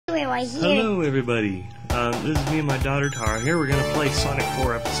right here. Hello everybody, this is me and my daughter Tara. Here we're going to play Sonic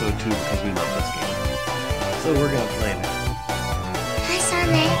 4 Episode 2 because we love this game. So we're going to play now. Hi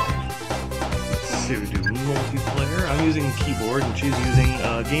Sonic. Let's see, we do multiplayer. I'm using a keyboard and she's using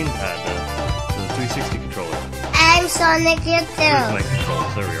a gamepad, the 360 controller. I'm Sonic here too. Here's my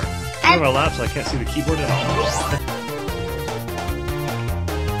controls, there we are. I'm on my lap so I can't see the keyboard at all.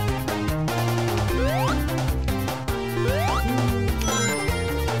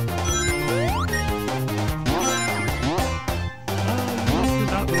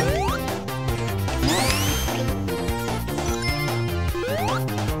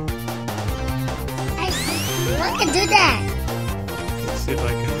 I can do that. Let's see if I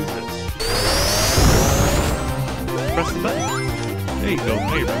can do this. Press the button. There you go.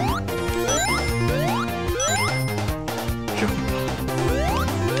 There you go. Jump.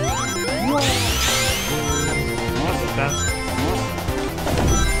 Whoa. That's so fast.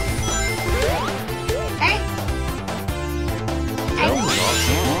 Hey. That was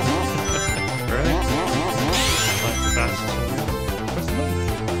awesome. Right? That's the fastest one. Press the button.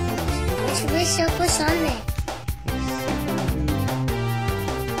 Which way shall put Sonic?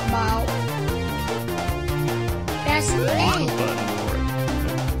 Wow. Press A. Button for it.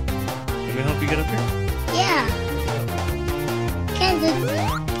 Let me help you get up here. Yeah. Can do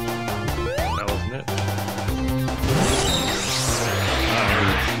that. That wasn't it.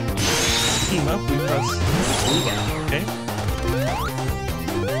 Team up, we press the blue button, okay?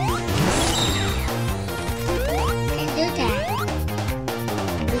 Can do that.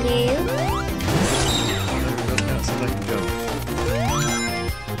 Blue. Now see if I can go.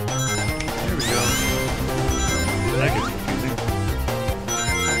 There we go. That gets confusing.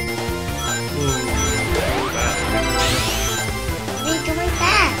 Ooh, fast. We're going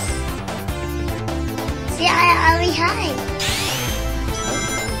fast. See, I'm behind.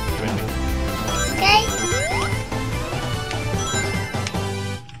 Join me. Okay?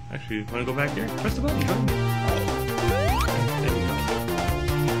 Actually, you want to go back here? Press the button, join me. There you go.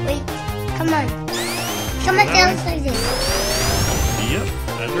 Wait. Come on. Come on, down like this. Yep,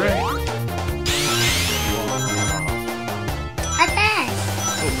 that's right. How fast?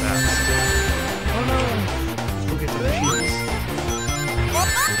 So fast. Oh no! Let's go get the machines.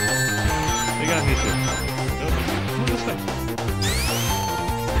 They got me too. Nope. Come on this way.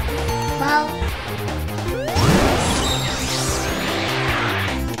 Wow.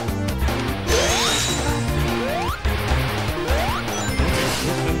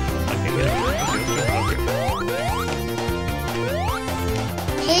 I can get it. Okay, let's jump out here.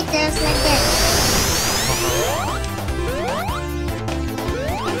 He does like this.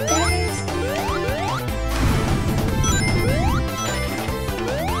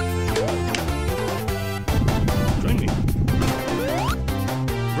 Join me.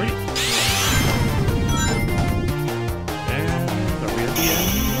 Ready. And are we at the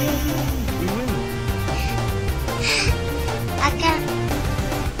end? We win. I can.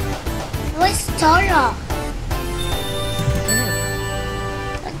 What's Toro?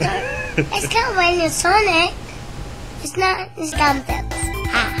 It's kind of when it's Sonic. It's not. It's Gambit.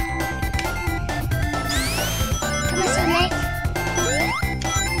 Ah. Come on, Sonic.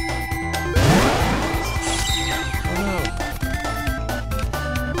 Oh no.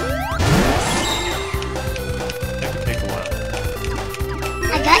 That could take a while.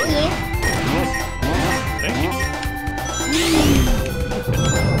 I got you. Thank you.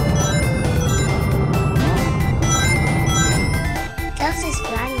 This is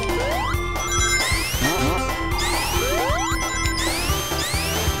running.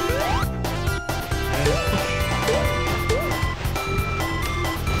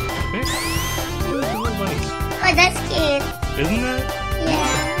 Oh, that's cute. Isn't that?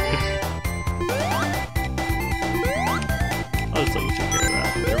 Yeah. I'll just let you take care of that.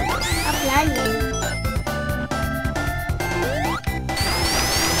 There we go. I'm running.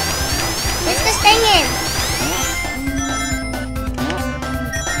 Let's go singing.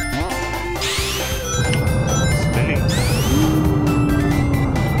 Spinning.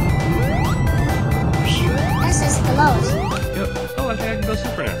 This is close. Yep. Oh, I think I can go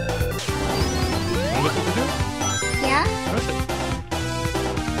super now. Wanna look what we do? Yeah? Press it.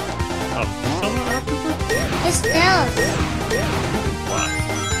 Oh, still not up super? It's still. Wow.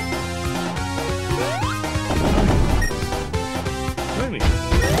 Join me.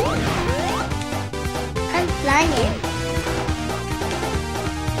 I'm flying.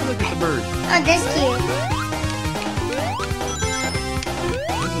 Look at the bird. Oh, that's cute.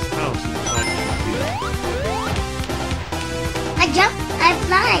 This is house inside the I jump. I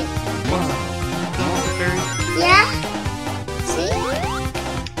fly. Wow. That was a fairy. Yeah? See?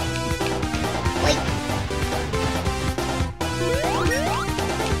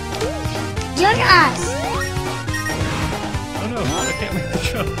 join us. Oh no, I can't make the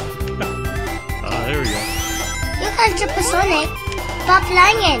jump. Ah, there we go. You can supersonic. Stop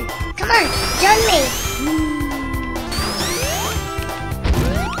flying. Come on, join me.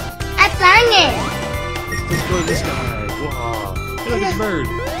 I'm flying. Let's go to this guy. Wow. Hey, look at the bird.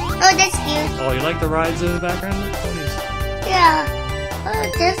 Oh, that's cute. Oh, you like the rides in the background? Look, ponies. Yeah. Oh,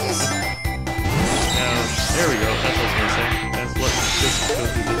 this is... Now, there we go. That's what I was going to say. Let's just go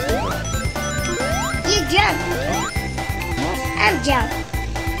through this. You jump. I'm jump.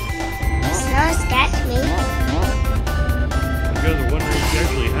 Snow catch me. You guys are wondering if she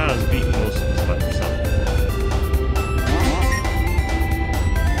actually has beaten most of this by herself.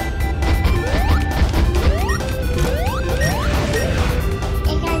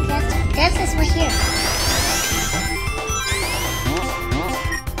 Hey guys, this is what here.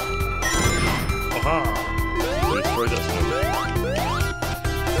 Aha! Destroy that snow.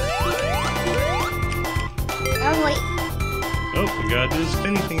 Oh wait, Oh, we gotta do the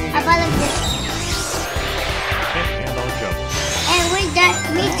spinny thing I again. follow this. Okay, and I'll jump. And we got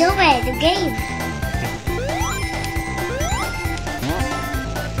me do it, the game.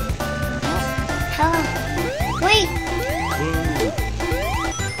 Oh, wait, Whoa.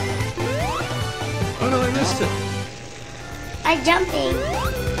 Oh no, I missed it. I'm jumping.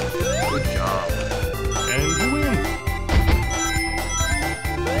 Good job. And you win.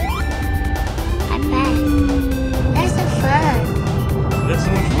 I'm back. That's so fun. That's so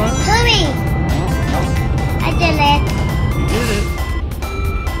much fun. Hurry! I did it. You did it.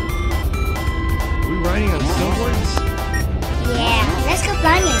 Are we riding on snowboards? Yeah, let's go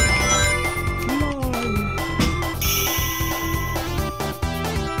flying. Come on.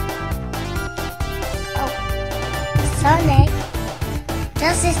 Oh, Sonic.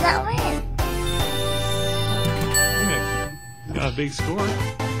 This is not win. Got a big score.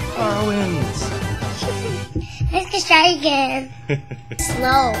 Our wins. Let's go try again.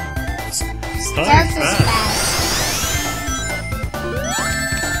 Slow. Sonic Stealth is fast. fast.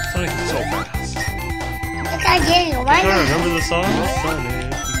 Sonic is so fast. Look how good you why Sure, not? remember the song? Sonic,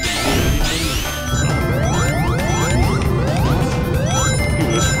 you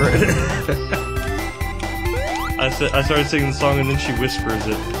whisper it. I started singing the song and then she whispers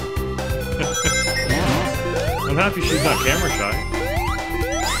it. I'm happy she's not camera shy.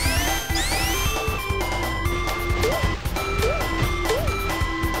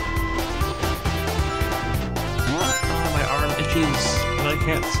 Oh, my arm itches and I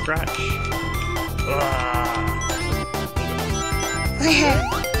can't scratch. Ah.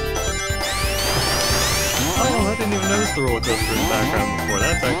 Oh, I didn't even notice the roller coaster in the background before.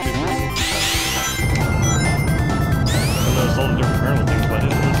 That's actually pretty neat. I noticed all the different carnival things, but I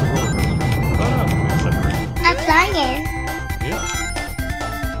didn't notice the roller coaster. Oh no, we separate. I'm flying. Yeah.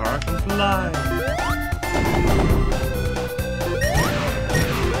 Car can fly.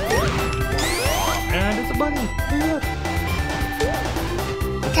 And it's a bunny. Look.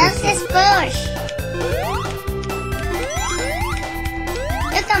 That's this bush.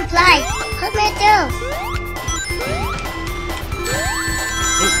 You can fly. Hold my toes.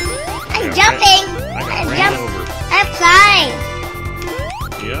 I'm jumping. I got I'm ran jumping. over. I'm flying.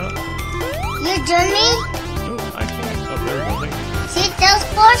 Yeah. You join me? Oh, I can't. Oh, there we go. Thank you. See those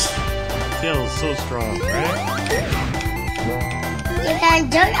bush? Feels so strong, right? You can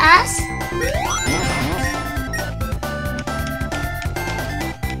join us?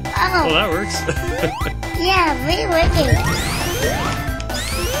 Well, Oh, that works. yeah, really working.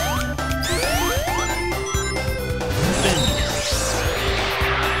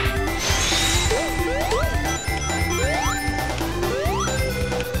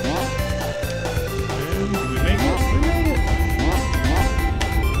 And did we make it? We made it.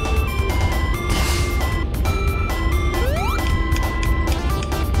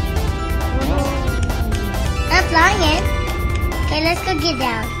 I'm flying. Okay, let's go get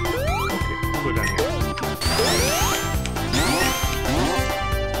down. Okay, we'll go down here.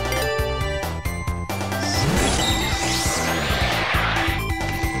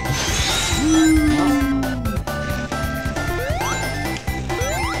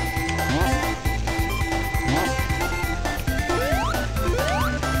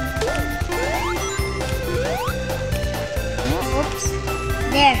 Oops.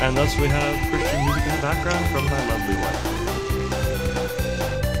 There. And thus we have Christian music in the background from my lovely wife.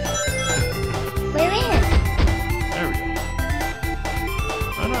 We're in. There we go.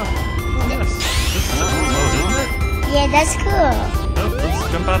 Oh no. Oh yes. This is a cool mode, isn't it? Yeah, that's cool. Oh,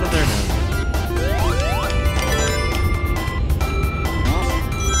 let's jump out of there now.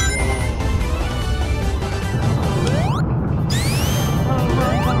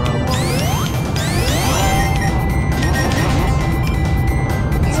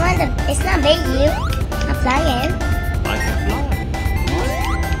 flying. I can fly.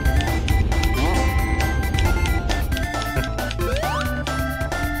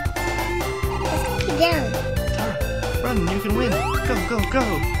 Let's get down. Tara, run, you can win. Go, go, go.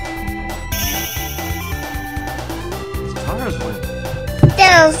 It's Tara's win.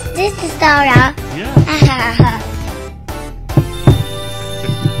 No, this is Tara. Yeah.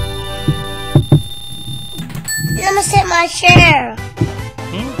 Let me sit in my chair.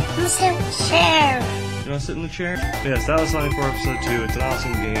 Hmm? Let me sit in my chair. You want to sit in the chair? Yes, that was Sonic 4 Episode 2. It's an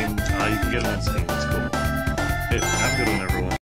awesome game. You can get it on Steam. It's cool. Hey, have a good one, everyone.